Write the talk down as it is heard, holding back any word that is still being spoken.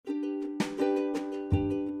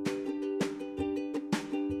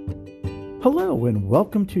Hello, and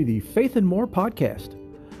welcome to the Faith and More podcast.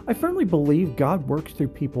 I firmly believe God works through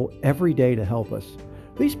people every day to help us.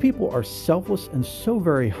 These people are selfless and so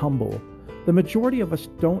very humble. The majority of us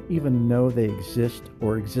don't even know they exist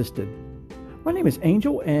or existed. My name is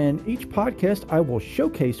Angel, and each podcast I will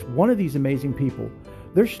showcase one of these amazing people.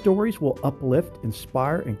 Their stories will uplift,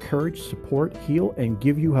 inspire, encourage, support, heal, and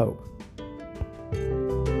give you hope.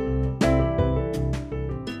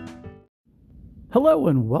 Hello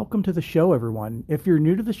and welcome to the show, everyone. If you're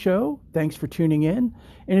new to the show, thanks for tuning in.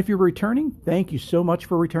 And if you're returning, thank you so much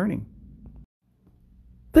for returning.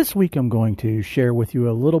 This week I'm going to share with you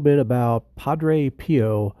a little bit about Padre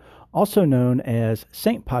Pio, also known as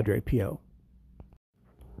Saint Padre Pio.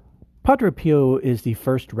 Padre Pio is the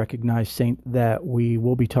first recognized saint that we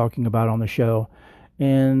will be talking about on the show.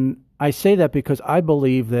 And I say that because I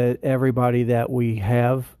believe that everybody that we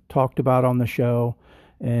have talked about on the show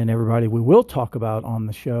and everybody we will talk about on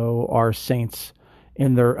the show are saints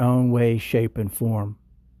in their own way, shape, and form.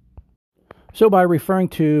 So by referring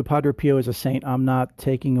to Padre Pio as a saint, I'm not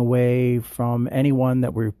taking away from anyone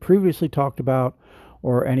that we previously talked about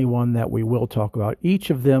or anyone that we will talk about.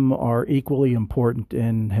 Each of them are equally important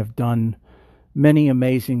and have done many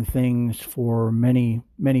amazing things for many,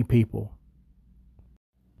 many people.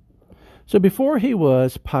 So before he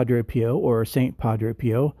was Padre Pio or Saint Padre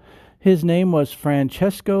Pio, his name was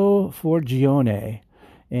Francesco Forgione,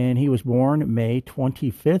 and he was born May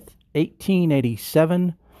 25th,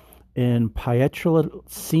 1887 in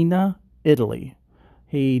Pietrelcina, Italy.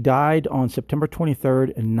 He died on September 23rd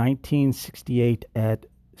in 1968 at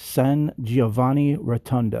San Giovanni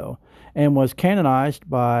Rotondo and was canonized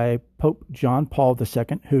by Pope John Paul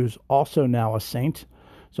II, who's also now a saint.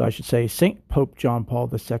 So I should say Saint Pope John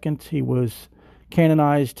Paul II. He was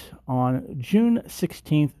canonized on June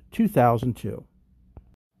 16th, 2002.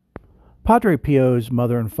 Padre Pio's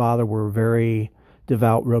mother and father were very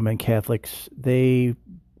devout Roman Catholics. They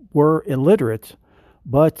were illiterate,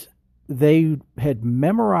 but they had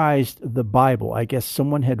memorized the Bible. I guess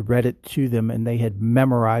someone had read it to them and they had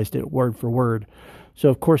memorized it word for word. So,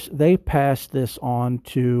 of course, they passed this on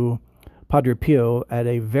to Padre Pio at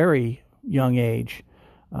a very young age.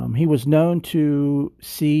 He was known to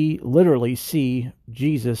literally see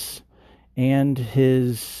Jesus and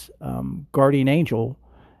his guardian angel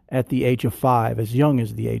at the age of 5, as young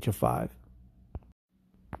as the age of 5.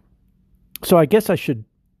 So I guess I should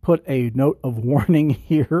put a note of warning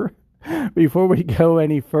here before we go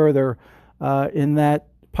any further, in that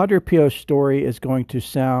Padre Pio's story is going to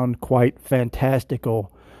sound quite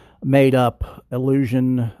fantastical, made up,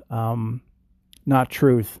 illusion, not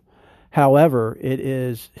truth. However, it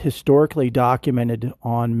is historically documented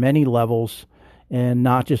on many levels, and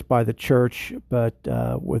not just by the church, but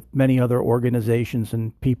with many other organizations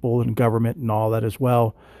and people and government and all that as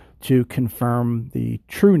well, to confirm the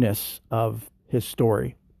trueness of his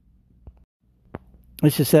story.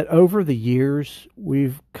 It's just that over the years,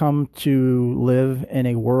 we've come to live in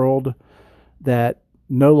a world that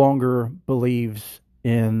no longer believes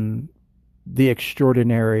in the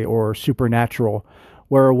extraordinary or supernatural,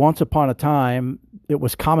 where once upon a time it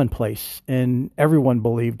was commonplace and everyone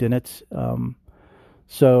believed in it.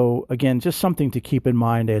 So again, just something to keep in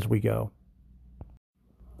mind as we go.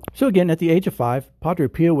 So again, at the age of 5, Padre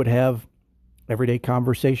Pio would have everyday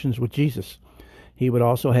conversations with Jesus. He would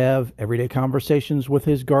also have everyday conversations with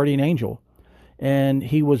his guardian angel. And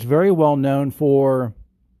he was very well known for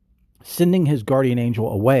sending his guardian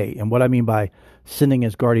angel away. And what I mean by sending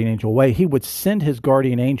his guardian angel away, he would send his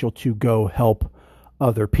guardian angel to go help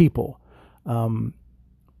other people.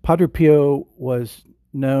 Padre Pio was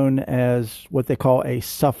known as what they call a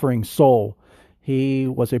suffering soul. He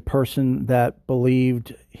was a person that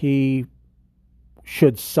believed he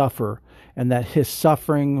should suffer and that his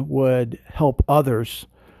suffering would help others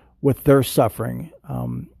with their suffering.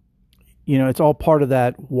 It's all part of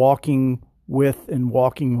that walking with and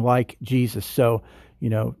walking like Jesus. So,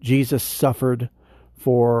 Jesus suffered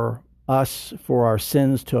for us, for our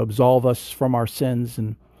sins, to absolve us from our sins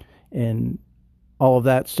and all of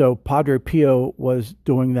that. So Padre Pio was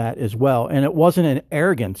doing that as well. And it wasn't an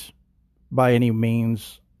arrogance by any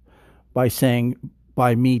means by saying,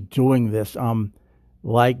 by me doing this, I'm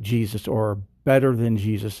like Jesus or better than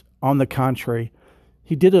Jesus. On the contrary,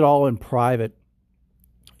 he did it all in private.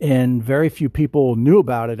 And very few people knew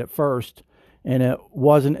about it at first. And it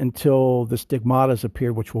wasn't until the stigmatas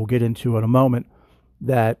appeared, which we'll get into in a moment,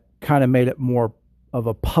 that kind of made it more of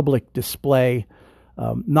a public display,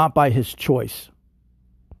 not by his choice.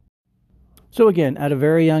 So again, at a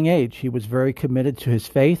very young age, he was very committed to his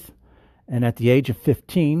faith. And at the age of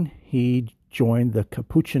 15, he joined the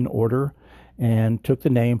Capuchin order and took the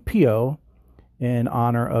name Pio, in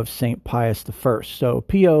honor of St. Pius I. So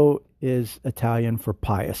Pio is Italian for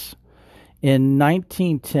pious. In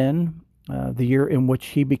 1910, the year in which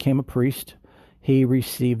he became a priest, he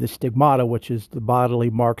received the stigmata, which is the bodily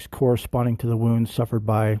marks corresponding to the wounds suffered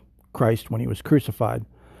by Christ when he was crucified.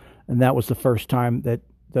 And that was the first time that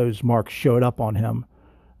those marks showed up on him,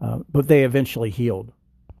 but they eventually healed.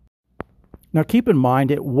 Now keep in mind,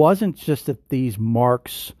 it wasn't just that these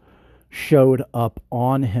marks showed up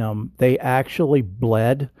on him. They actually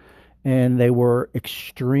bled, and they were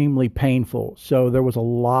extremely painful. So there was a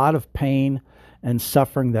lot of pain and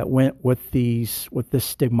suffering that went with this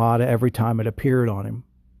stigmata every time it appeared on him.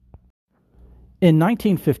 In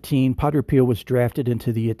 1915, Padre Pio was drafted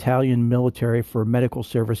into the Italian military for medical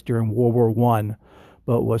service during World War I,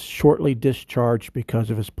 but was shortly discharged because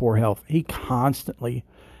of his poor health. He constantly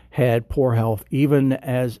had poor health. Even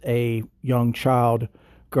as a young child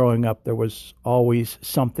growing up, there was always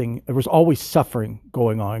suffering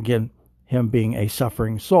going on. Again, him being a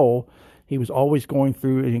suffering soul, he was always going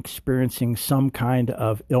through and experiencing some kind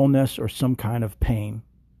of illness or some kind of pain.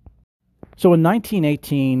 So in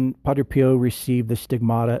 1918, Padre Pio received the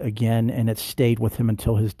stigmata again, and it stayed with him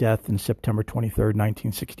until his death in September 23rd,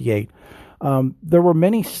 1968. There were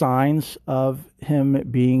many signs of him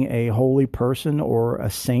being a holy person or a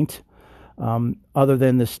saint, other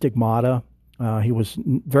than the stigmata. He was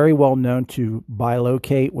very well known to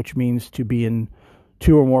bilocate, which means to be in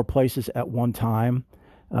two or more places at one time.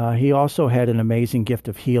 He also had an amazing gift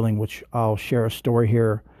of healing, which I'll share a story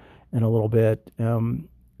here in a little bit. And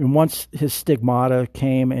once his stigmata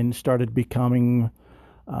came and started becoming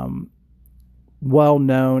well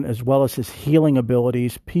known, as well as his healing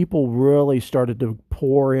abilities, people really started to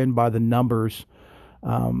pour in by the numbers,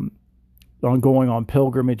 on going on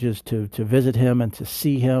pilgrimages to visit him and to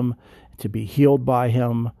see him, to be healed by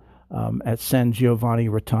him at San Giovanni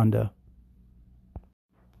Rotondo.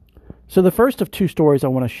 So the first of two stories I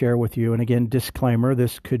want to share with you, and again, disclaimer,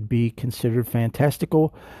 this could be considered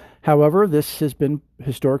fantastical. However, this has been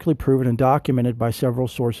historically proven and documented by several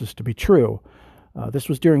sources to be true. This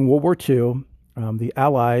was during World War II. The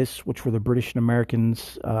Allies, which were the British and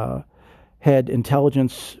Americans, had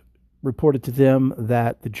intelligence reported to them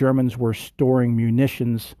that the Germans were storing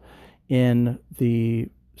munitions in the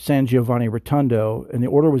San Giovanni Rotondo, and the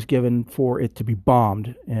order was given for it to be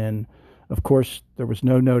bombed. And of course, there was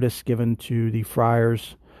no notice given to the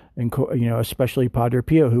friars, and especially Padre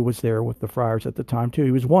Pio, who was there with the friars at the time too.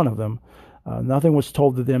 He was one of them. Nothing was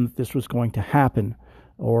told to them that this was going to happen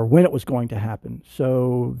or when it was going to happen.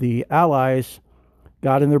 So the Allies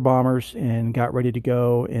got in their bombers and got ready to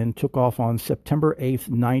go and took off on September 8th,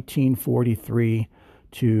 1943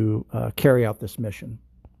 to carry out this mission.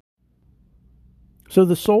 So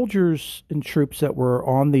the soldiers and troops that were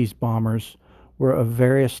on these bombers were of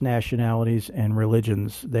various nationalities and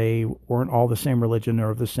religions. They weren't all the same religion or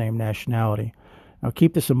of the same nationality. Now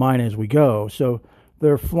keep this in mind as we go. So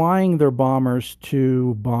they're flying their bombers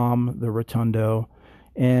to bomb the Rotondo,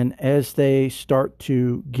 and as they start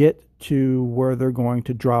to get to where they're going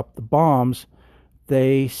to drop the bombs,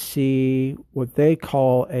 they see what they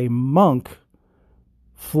call a monk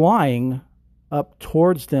flying up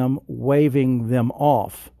towards them, waving them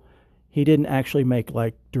off. He didn't actually make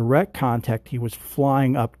direct contact. He was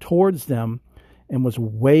flying up towards them and was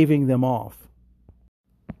waving them off.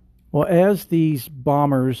 Well, as these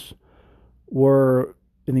bombers were,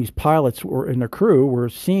 and these pilots were, and their crew were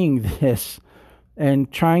seeing this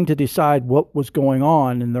and trying to decide what was going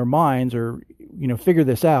on in their minds, or figure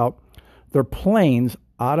this out, their planes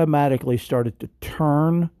automatically started to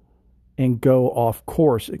turn and go off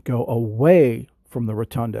course and go away from the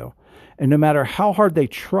Rotondo. And no matter how hard they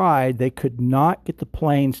tried, they could not get the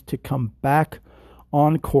planes to come back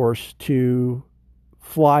on course to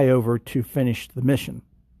fly over to finish the mission.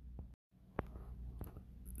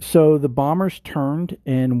 So the bombers turned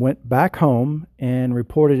and went back home and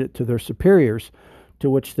reported it to their superiors, to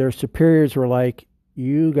which their superiors were like,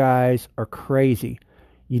 "You guys are crazy.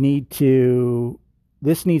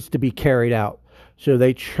 This needs to be carried out." So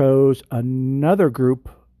they chose another group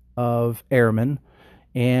of airmen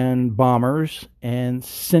and bombers and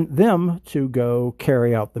sent them to go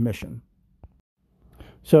carry out the mission.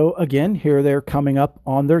 So again, here they're coming up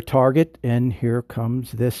on their target, and here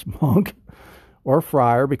comes this monk or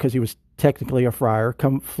friar, because he was technically a friar,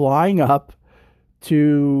 come flying up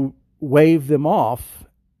to wave them off.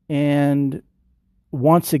 And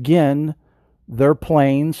once again, their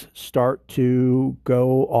planes start to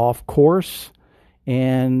go off course,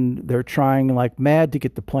 and they're trying like mad to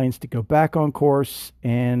get the planes to go back on course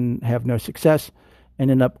and have no success, and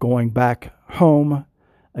end up going back home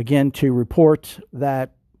again to report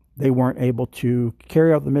that they weren't able to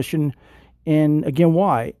carry out the mission. And again,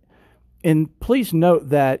 why? And please note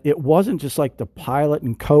that it wasn't just like the pilot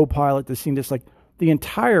and co-pilot that seen this, like the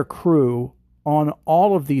entire crew on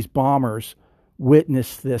all of these bombers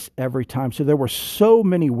witnessed this every time. So there were so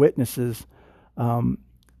many witnesses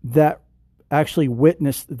that actually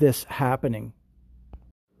witnessed this happening.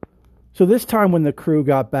 So this time when the crew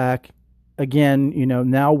got back, again,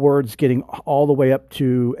 now word's getting all the way up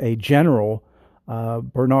to a general,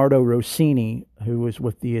 Bernardo Rossini, who was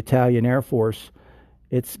with the Italian Air Force.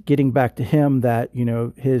 It's getting back to him that,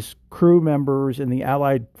 his crew members and the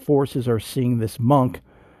Allied forces are seeing this monk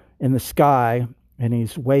in the sky, and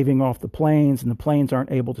he's waving off the planes, and the planes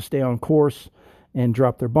aren't able to stay on course and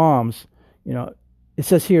drop their bombs. It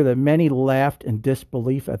says here that many laughed in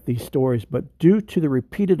disbelief at these stories, but due to the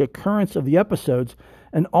repeated occurrence of the episodes,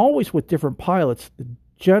 and always with different pilots, the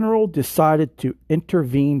general decided to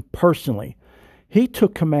intervene personally. He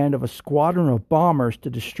took command of a squadron of bombers to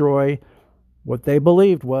destroy what they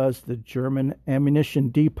believed was the German ammunition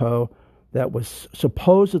depot that was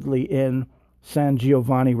supposedly in San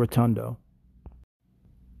Giovanni Rotondo.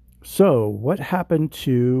 So, what happened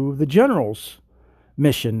to the general's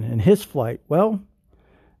mission and his flight? Well,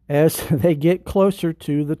 as they get closer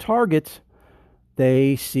to the target,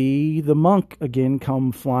 they see the monk again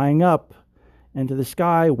come flying up into the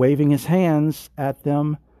sky, waving his hands at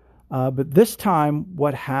them. But this time,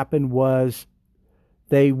 what happened was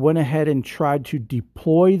they went ahead and tried to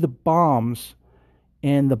deploy the bombs,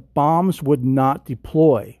 and the bombs would not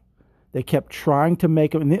deploy. They kept trying to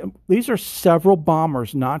make them. And these are several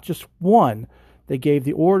bombers, not just one. They gave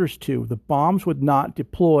the orders to. The bombs would not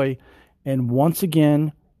deploy, and once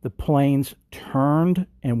again, the planes turned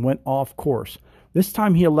and went off course. This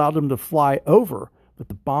time he allowed them to fly over, but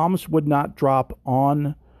the bombs would not drop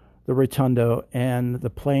on the Rotondo, and the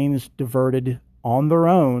planes diverted on their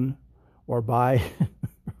own or by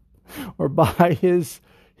his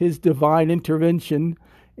divine intervention,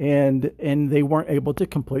 and they weren't able to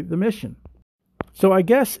complete the mission. So I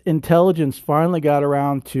guess intelligence finally got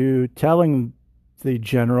around to telling the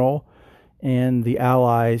general and the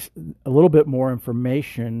Allies a little bit more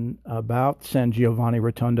information about San Giovanni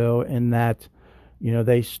Rotondo, and that,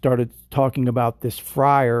 they started talking about this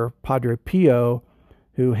friar, Padre Pio,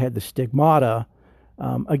 who had the stigmata.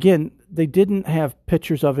 Again, they didn't have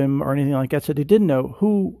pictures of him or anything like that, so they didn't know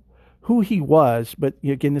who he was, but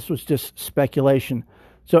again, this was just speculation.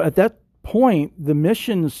 So at that point, the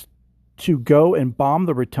missions to go and bomb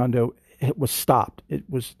the Rotondo, it was stopped.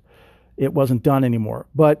 It wasn't done anymore.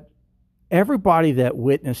 But everybody that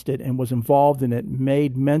witnessed it and was involved in it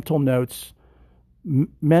made mental notes,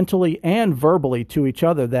 mentally and verbally, to each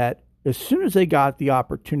other, that as soon as they got the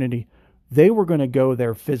opportunity, they were going to go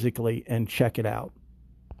there physically and check it out.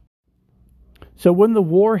 So when the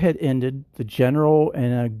war had ended, the general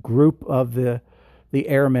and a group of the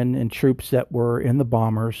airmen and troops that were in the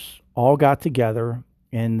bombers all got together,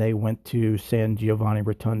 and they went to San Giovanni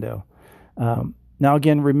Rotondo. Now,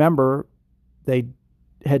 again, remember, they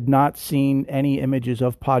had not seen any images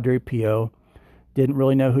of Padre Pio, didn't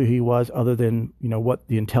really know who he was other than, what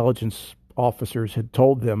the intelligence officers had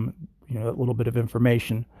told them, a little bit of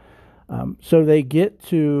information. So they get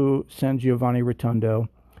to San Giovanni Rotondo,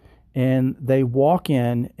 and they walk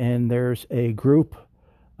in, and there's a group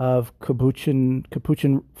of Capuchin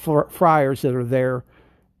friars that are there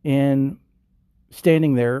and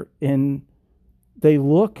standing there, and they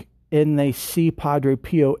look and they see Padre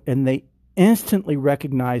Pio, and they instantly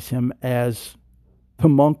recognize him as the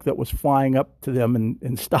monk that was flying up to them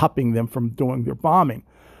and stopping them from doing their bombing.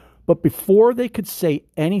 But before they could say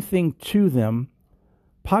anything to them,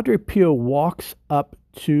 Padre Pio walks up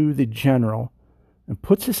to the general and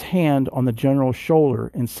puts his hand on the general's shoulder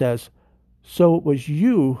and says, "So it was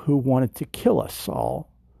you who wanted to kill us, Saul."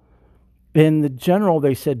 And the general,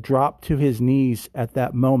 they said, dropped to his knees at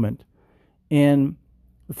that moment. And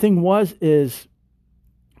the thing is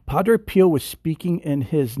Padre Pio was speaking in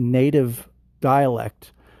his native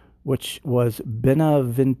dialect, which was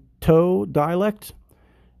Benevento dialect.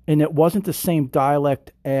 And it wasn't the same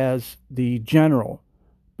dialect as the general.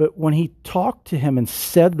 But when he talked to him and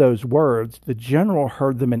said those words, the general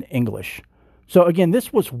heard them in English. So again,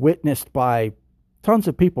 this was witnessed by tons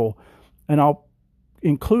of people. And I'll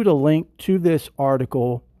include a link to this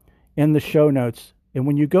article in the show notes. And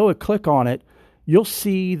when you go and click on it, you'll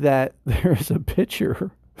see that there's a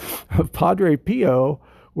picture of Padre Pio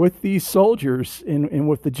with these soldiers and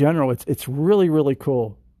with the general. It's really, really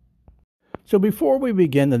cool. So before we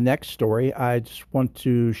begin the next story, I just want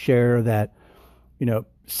to share that,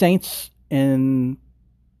 saints in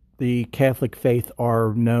the Catholic faith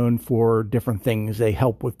are known for different things. They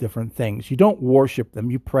help with different things. You don't worship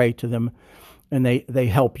them. You pray to them, and they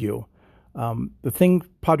help you. The thing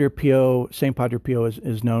St. Padre Pio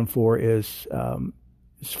is known for is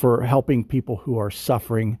for helping people who are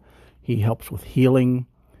suffering. He helps with healing.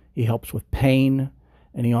 He helps with pain.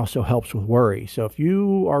 And he also helps with worry. So if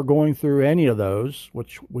you are going through any of those,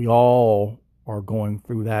 which we all are going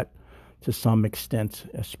through that to some extent,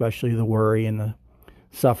 especially the worry and the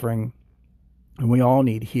suffering, and we all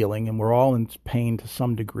need healing, and we're all in pain to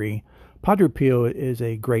some degree, Padre Pio is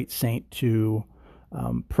a great saint to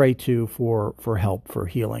pray to for help, for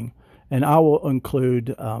healing. And I will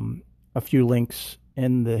include a few links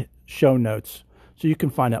in the show notes so you can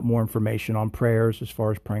find out more information on prayers as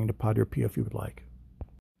far as praying to Padre Pio if you would like.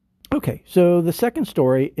 Okay, so the second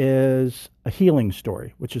story is a healing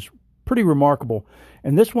story, which is pretty remarkable.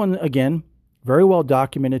 And this one, again, very well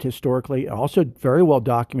documented historically, also very well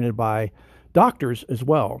documented by doctors as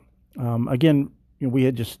well. Again, we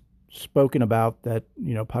had just spoken about that,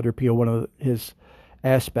 Padre Pio, one of his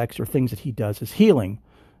aspects or things that he does is healing.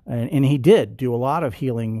 And he did do a lot of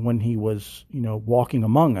healing when he was, walking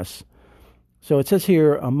among us. So it says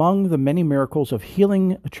here, among the many miracles of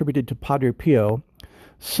healing attributed to Padre Pio,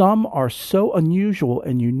 some are so unusual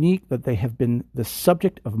and unique that they have been the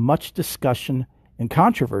subject of much discussion and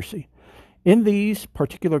controversy. In these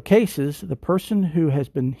particular cases, the person who has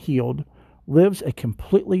been healed lives a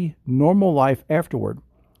completely normal life afterward,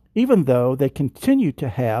 even though they continue to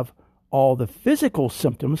have all the physical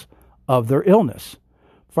symptoms of their illness.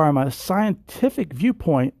 From a scientific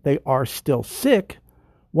viewpoint, they are still sick.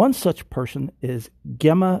 One such person is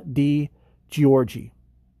Gemma di Giorgi.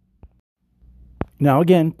 Now,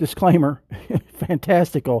 again, disclaimer,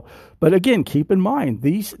 fantastical. But again, keep in mind,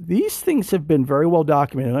 these things have been very well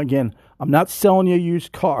documented. Again, I'm not selling you a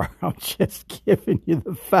used car. I'm just giving you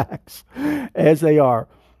the facts as they are.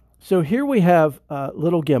 So here we have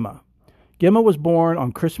little Gemma. Gemma was born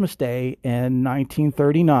on Christmas Day in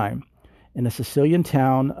 1939 in the Sicilian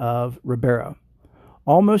town of Ribera.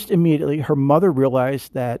 Almost immediately, her mother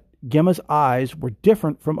realized that Gemma's eyes were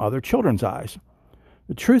different from other children's eyes.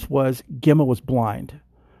 The truth was, Gemma was blind.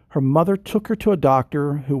 Her mother took her to a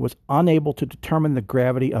doctor who was unable to determine the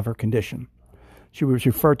gravity of her condition. She was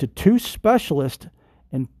referred to two specialists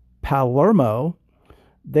in Palermo.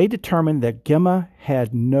 They determined that Gemma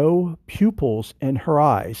had no pupils in her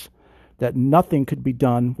eyes, that nothing could be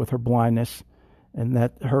done with her blindness, and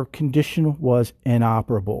that her condition was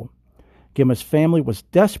inoperable. Gemma's family was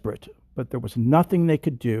desperate, but there was nothing they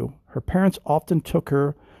could do. Her parents often took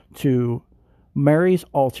her to Mary's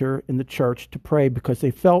altar in the church to pray because they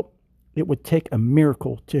felt it would take a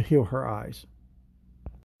miracle to heal her eyes.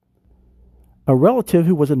 A relative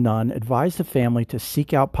who was a nun advised the family to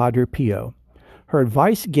seek out Padre Pio. Her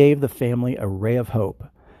advice gave the family a ray of hope.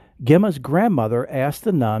 Gemma's grandmother asked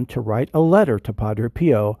the nun to write a letter to Padre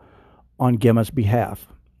Pio on Gemma's behalf.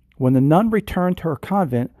 When the nun returned to her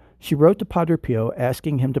convent, she wrote to Padre Pio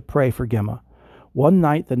asking him to pray for Gemma. One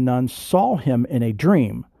night the nun saw him in a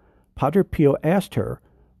dream. Padre Pio asked her,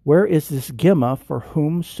 "Where is this Gemma for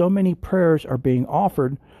whom so many prayers are being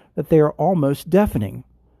offered that they are almost deafening?"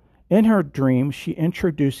 In her dream, she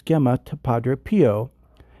introduced Gemma to Padre Pio,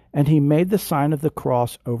 and he made the sign of the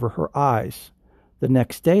cross over her eyes. The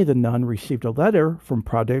next day, the nun received a letter from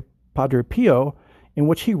Padre Pio in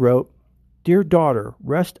which he wrote, "Dear daughter,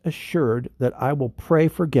 rest assured that I will pray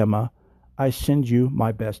for Gemma. I send you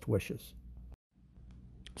my best wishes."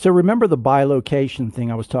 So remember the bilocation thing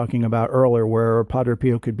I was talking about earlier, where Padre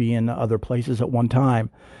Pio could be in other places at one time.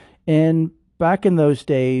 And back in those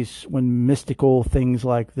days when mystical things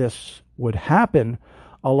like this would happen,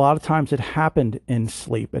 a lot of times it happened in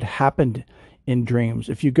sleep. It happened in dreams.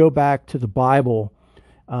 If you go back to the Bible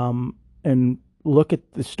and look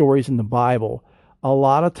at the stories in the Bible, a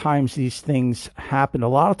lot of times these things happen. A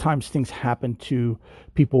lot of times things happen to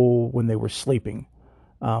people when they were sleeping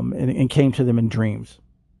and came to them in dreams.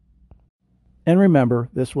 And remember,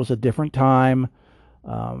 this was a different time,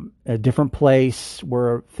 a different place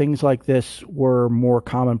where things like this were more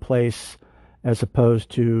commonplace as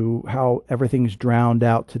opposed to how everything's drowned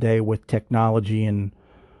out today with technology and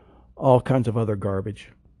all kinds of other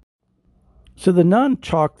garbage. So the nun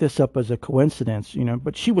chalked this up as a coincidence,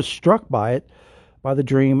 but she was struck by it, by the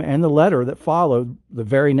dream and the letter that followed the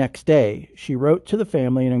very next day. She wrote to the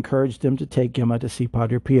family and encouraged them to take Gemma to see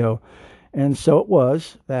Padre Pio. And so it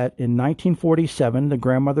was that in 1947, the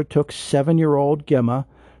grandmother took 7-year-old Gemma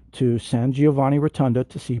to San Giovanni Rotondo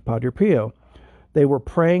to see Padre Pio. They were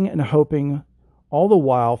praying and hoping all the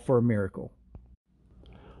while for a miracle.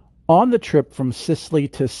 On the trip from Sicily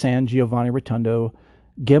to San Giovanni Rotondo,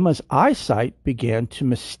 Gemma's eyesight began to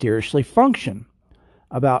mysteriously function.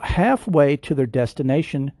 About halfway to their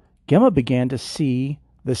destination, Gemma began to see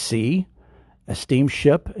the sea, a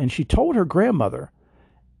steamship, and she told her grandmother.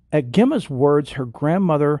 At Gemma's words, her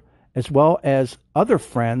grandmother, as well as other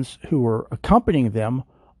friends who were accompanying them,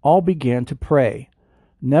 all began to pray.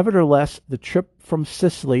 Nevertheless, the trip from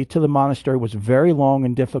Sicily to the monastery was very long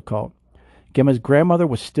and difficult. Gemma's grandmother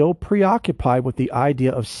was still preoccupied with the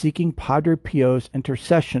idea of seeking Padre Pio's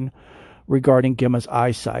intercession regarding Gemma's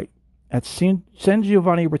eyesight. At San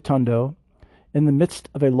Giovanni Rotondo, in the midst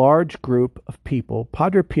of a large group of people,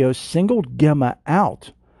 Padre Pio singled Gemma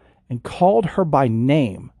out and called her by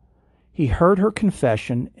name. He heard her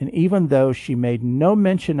confession, and even though she made no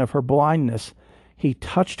mention of her blindness, he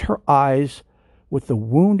touched her eyes with the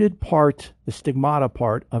wounded part, the stigmata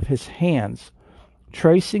part, of his hands,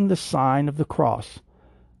 tracing the sign of the cross.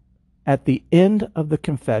 At the end of the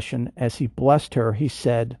confession, as he blessed her, he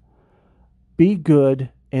said, "Be good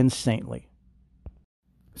and saintly."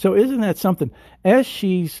 So isn't that something? As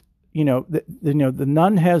she's, the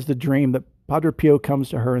nun has the dream that Padre Pio comes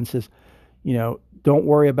to her and says, don't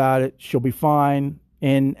worry about it, she'll be fine.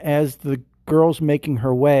 And as the girl's making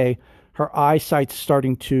her way, her eyesight's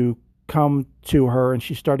starting to come to her and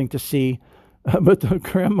she's starting to see. But the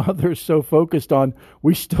grandmother is so focused on,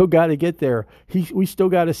 we still got to get there. We still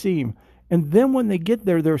got to see him. And then when they get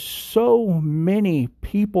there, there's so many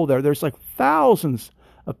people there. There's like thousands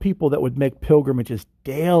of people that would make pilgrimages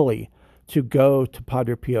daily to go to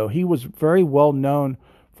Padre Pio. He was very well known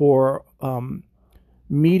for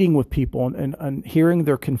meeting with people and hearing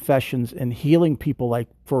their confessions and healing people like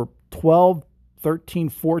for 12, 13,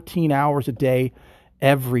 14 hours a day,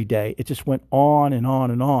 every day. It just went on and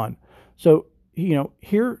on and on. So,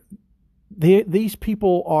 here these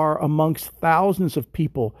people are amongst thousands of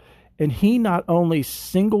people, and he not only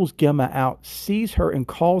singles Gemma out, sees her and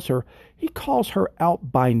calls her, he calls her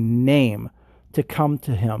out by name to come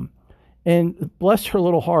to him. And bless her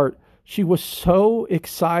little heart, she was so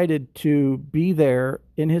excited to be there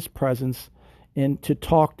in his presence and to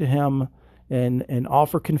talk to him and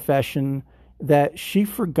offer confession that she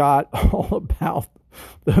forgot all about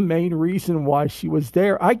the main reason why she was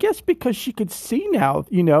there. I guess because she could see now,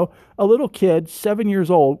 a little kid, 7 years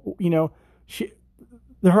old,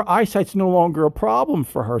 her eyesight's no longer a problem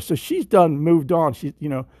for her. So she's moved on.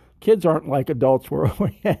 Kids aren't like adults where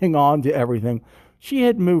we hang on to everything. She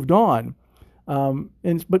had moved on.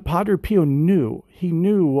 But Padre Pio knew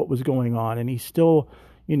what was going on, and he still,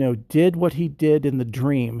 did what he did in the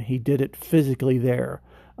dream. He did it physically there,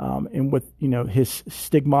 and with, his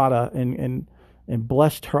stigmata and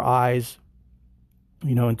blessed her eyes,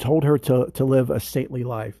 and told her to live a saintly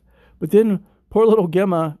life. But then poor little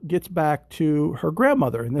Gemma gets back to her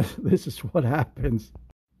grandmother, and this is what happens.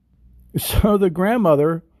 So the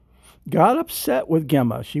grandmother got upset with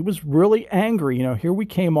Gemma. She was really angry. Here we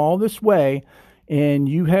came all this way, and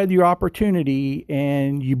you had your opportunity,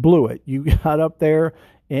 and you blew it. You got up there,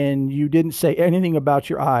 and you didn't say anything about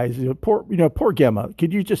your eyes. Poor Gemma.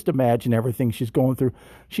 Could you just imagine everything she's going through?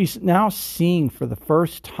 She's now seeing for the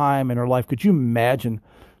first time in her life. Could you imagine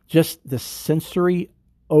just the sensory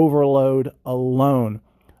overload alone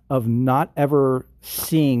of not ever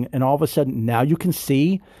seeing, and all of a sudden now you can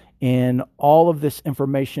see, and all of this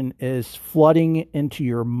information is flooding into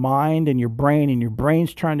your mind and your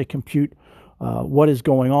brain's trying to compute what is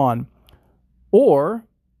going on. Or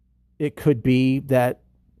it could be that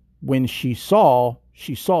when she saw,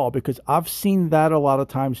 because I've seen that a lot of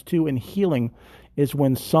times too in healing, is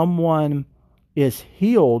when someone is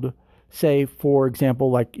healed, say, for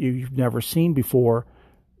example, like you've never seen before,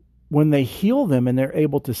 when they heal them and they're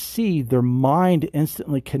able to see, their mind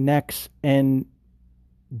instantly connects and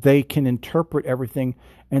they can interpret everything,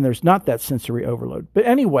 and there's not that sensory overload. But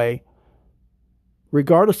anyway,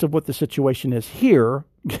 regardless of what the situation is here,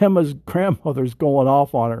 Gemma's grandmother's going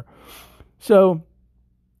off on her. So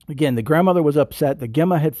again, the grandmother was upset that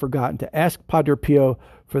Gemma had forgotten to ask Padre Pio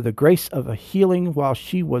for the grace of a healing while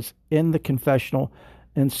she was in the confessional,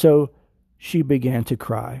 and so she began to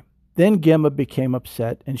cry. Then Gemma became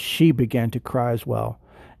upset, and she began to cry as well.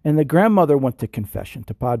 And the grandmother went to confession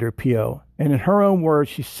to Padre Pio, and in her own words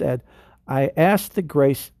she said, "I asked the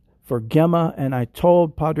grace for Gemma, and I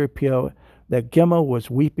told Padre Pio that Gemma was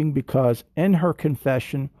weeping because in her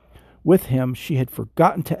confession with him she had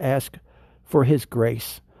forgotten to ask for his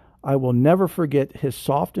grace. I will never forget his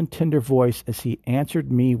soft and tender voice as he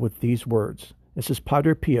answered me with these words." This is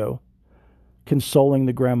Padre Pio consoling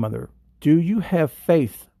the grandmother. "Do you have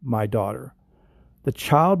faith, my daughter? The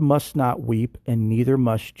child must not weep, and neither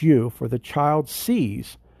must you, for the child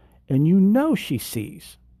sees, and you know she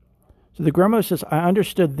sees. So the grandmother says, I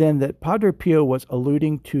understood then that Padre Pio was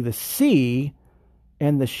alluding to the sea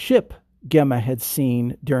and the ship Gemma had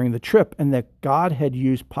seen during the trip, and that God had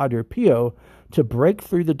used Padre Pio to break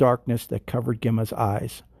through the darkness that covered Gemma's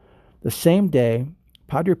eyes. The same day,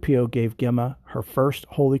 Padre Pio gave Gemma her first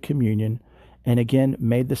Holy Communion and again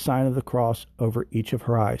made the sign of the cross over each of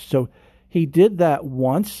her eyes. So he did that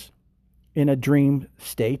once in a dream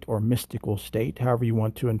state or mystical state, however you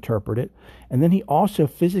want to interpret it. And then he also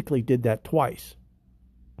physically did that twice.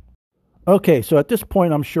 Okay, so at this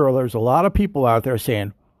point, I'm sure there's a lot of people out there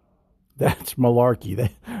saying, that's malarkey.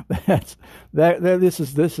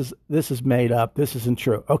 This is made up. This isn't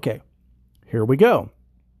true. Okay, here we go.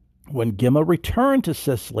 When Gemma returned to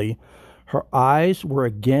Sicily, her eyes were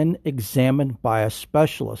again examined by a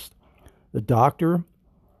specialist. The doctor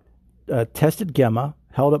tested Gemma,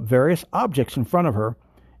 held up various objects in front of her,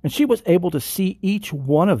 and she was able to see each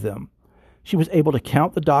one of them. She was able to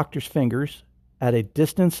count the doctor's fingers at a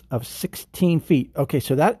distance of 16 feet. Okay,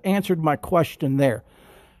 so that answered my question there.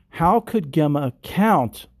 How could Gemma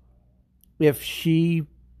count if she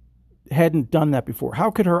hadn't done that before?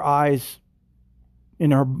 How could her eyes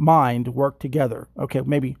in her mind work together? Okay,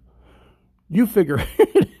 maybe you figure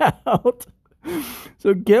it out.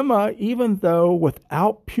 So Gemma, even though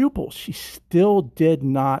without pupils, she still did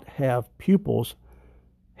not have pupils,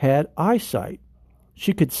 had eyesight.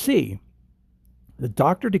 She could see. The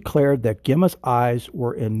doctor declared that Gemma's eyes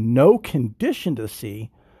were in no condition to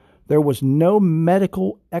see. There was no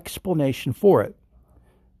medical explanation for it.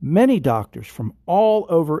 Many doctors from all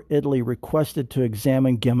over Italy requested to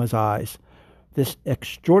examine Gemma's eyes. This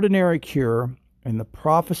extraordinary cure and the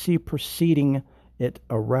prophecy preceding it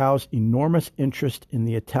aroused enormous interest in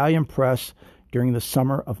the Italian press during the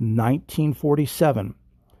summer of 1947.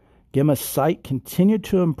 Gemma's sight continued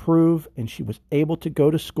to improve, and she was able to go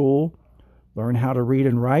to school, learn how to read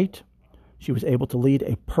and write. She was able to lead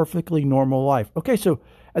a perfectly normal life. Okay, so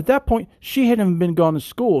at that point, she hadn't been gone to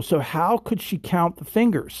school, so how could she count the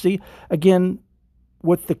fingers? See, again,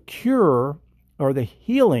 with the cure or the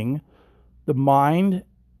healing, the mind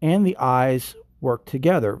and the eyes work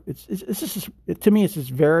together. To me, it's just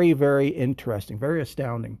very, very interesting, very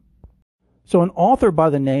astounding. So an author by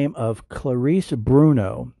the name of Clarice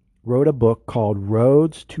Bruno wrote a book called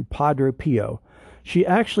Roads to Padre Pio. She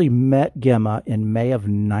actually met Gemma in May of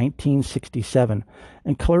 1967,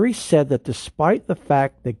 and Clarice said that despite the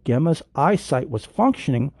fact that Gemma's eyesight was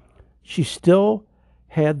functioning, she still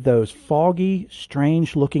had those foggy,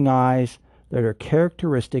 strange-looking eyes that are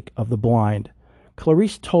characteristic of the blind.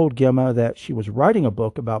 Clarice told Gemma that she was writing a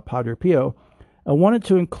book about Padre Pio and wanted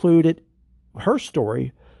to include her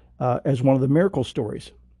story as one of the miracle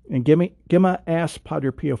stories. And Gemma asked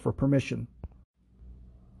Padre Pio for permission.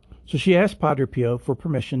 So she asked Padre Pio for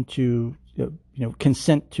permission to,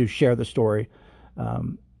 consent to share the story.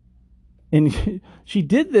 And she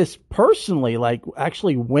did this personally,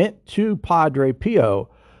 actually went to Padre Pio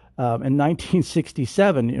in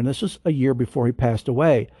 1967. And this was a year before he passed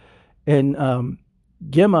away. And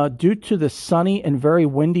Gemma, due to the sunny and very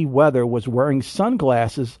windy weather, was wearing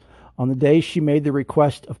sunglasses on the day she made the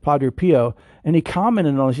request of Padre Pio. And he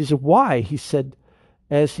commented on it. He said, why? He said,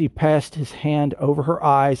 as he passed his hand over her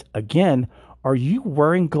eyes, again, are you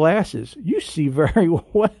wearing glasses? You see very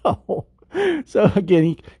well. So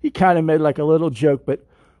again, he kind of made like a little joke, but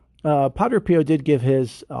Padre Pio did give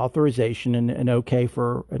his authorization and okay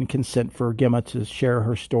and consent for Gemma to share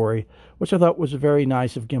her story, which I thought was very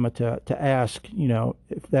nice of Gemma to ask,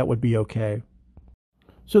 if that would be okay.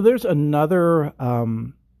 So there's another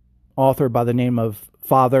author by the name of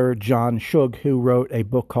Father John Shug who wrote a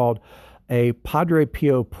book called A Padre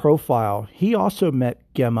Pio Profile. He also met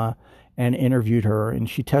Gemma and interviewed her, and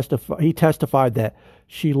he testified that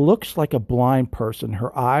she looks like a blind person.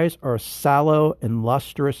 Her eyes are sallow and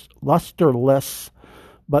lusterless,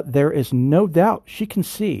 but there is no doubt she can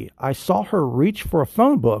see. I saw her reach for a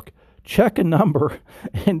phone book, check a number,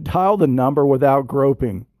 and dial the number without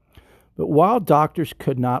groping. But while doctors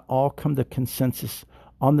could not all come to consensus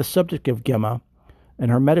on the subject of Gemma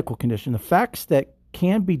and her medical condition, the facts that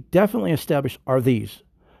can be definitely established are these.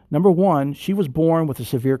 Number one, she was born with a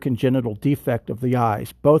severe congenital defect of the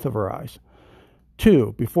eyes, both of her eyes.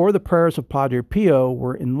 2, before the prayers of Padre Pio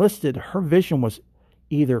were enlisted, her vision was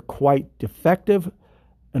either quite defective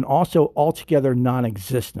and also altogether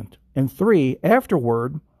non-existent. And 3,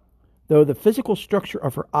 afterward, though the physical structure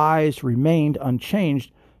of her eyes remained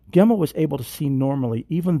unchanged, Gemma was able to see normally,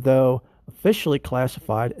 even though officially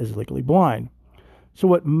classified as legally blind. So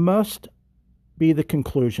what must be the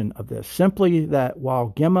conclusion of this? Simply that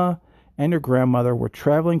while Gemma and her grandmother were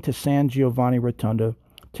traveling to San Giovanni Rotondo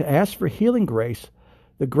to ask for healing grace,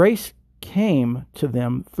 the grace came to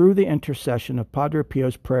them through the intercession of Padre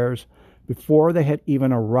Pio's prayers before they had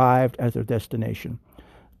even arrived at their destination.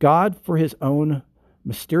 God, for his own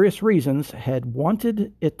mysterious reasons, had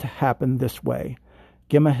wanted it to happen this way.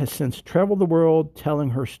 Gemma has since traveled the world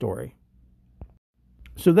telling her story.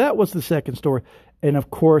 So that was the second story. And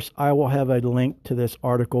of course, I will have a link to this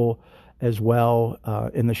article as well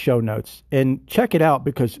in the show notes. And check it out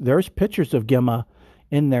because there's pictures of Gemma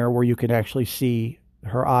in there where you can actually see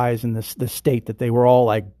her eyes in the state that they were all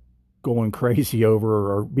like going crazy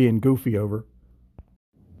over or being goofy over.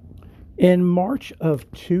 In March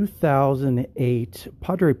of 2008,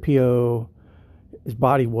 Padre Pio, his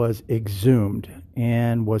body was exhumed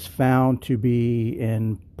and was found to be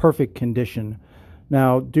in perfect condition.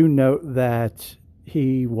 Now, do note that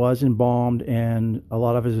he was embalmed and a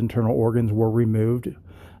lot of his internal organs were removed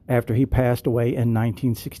after he passed away in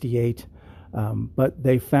 1968. But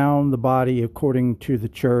they found the body, according to the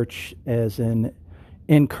church, as an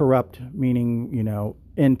incorrupt, meaning,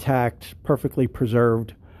 intact, perfectly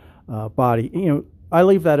preserved body. I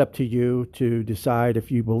leave that up to you to decide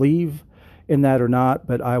if you believe in that or not,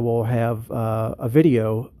 but I will have a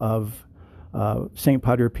video of St.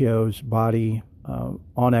 Padre Pio's body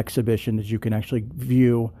on exhibition that you can actually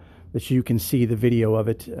view, that you can see the video of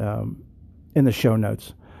it in the show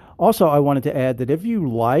notes. Also, I wanted to add that if you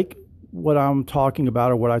like what I'm talking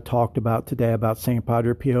about or what I talked about today about St.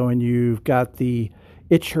 Padre Pio and you've got the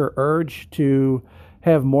itch or urge to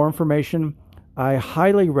have more information, I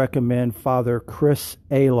highly recommend Father Chris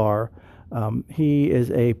Alar. He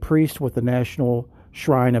is a priest with the National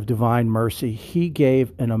Shrine of Divine Mercy. He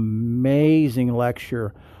gave an amazing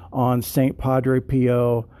lecture on St. Padre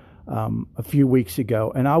Pio a few weeks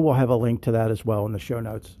ago, and I will have a link to that as well in the show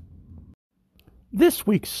notes. This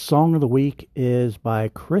week's Song of the Week is by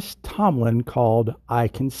Chris Tomlin called I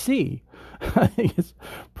Can See. I think it's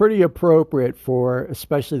pretty appropriate for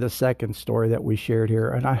especially the second story that we shared here,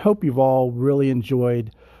 and I hope you've all really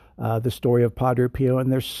enjoyed the story of Padre Pio,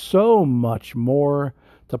 and there's so much more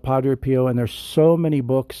to Padre Pio, and there's so many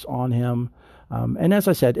books on him. And as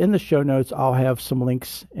I said, in the show notes, I'll have some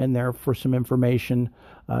links in there for some information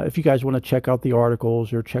if you guys want to check out the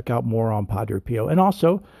articles or check out more on Padre Pio. And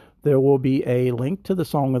also, there will be a link to the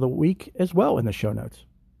Song of the Week as well in the show notes.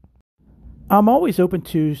 I'm always open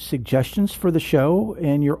to suggestions for the show,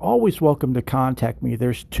 and you're always welcome to contact me.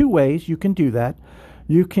 There's two ways you can do that.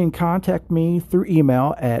 You can contact me through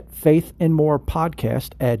email at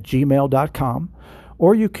faithandmorepodcast@gmail.com,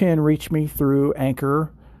 or you can reach me through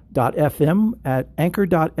Anchor.fm at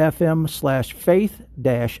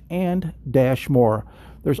anchor.fm/faith-and-more.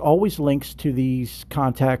 There's always links to these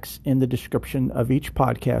contacts in the description of each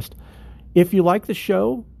podcast. If you like the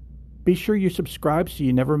show, be sure you subscribe so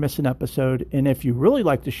you never miss an episode. And if you really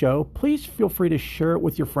like the show, please feel free to share it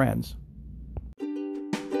with your friends.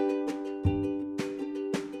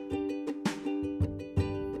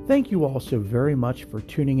 Thank you all so very much for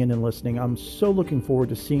tuning in and listening. I'm so looking forward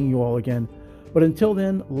to seeing you all again. But until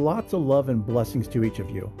then, lots of love and blessings to each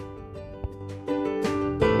of you.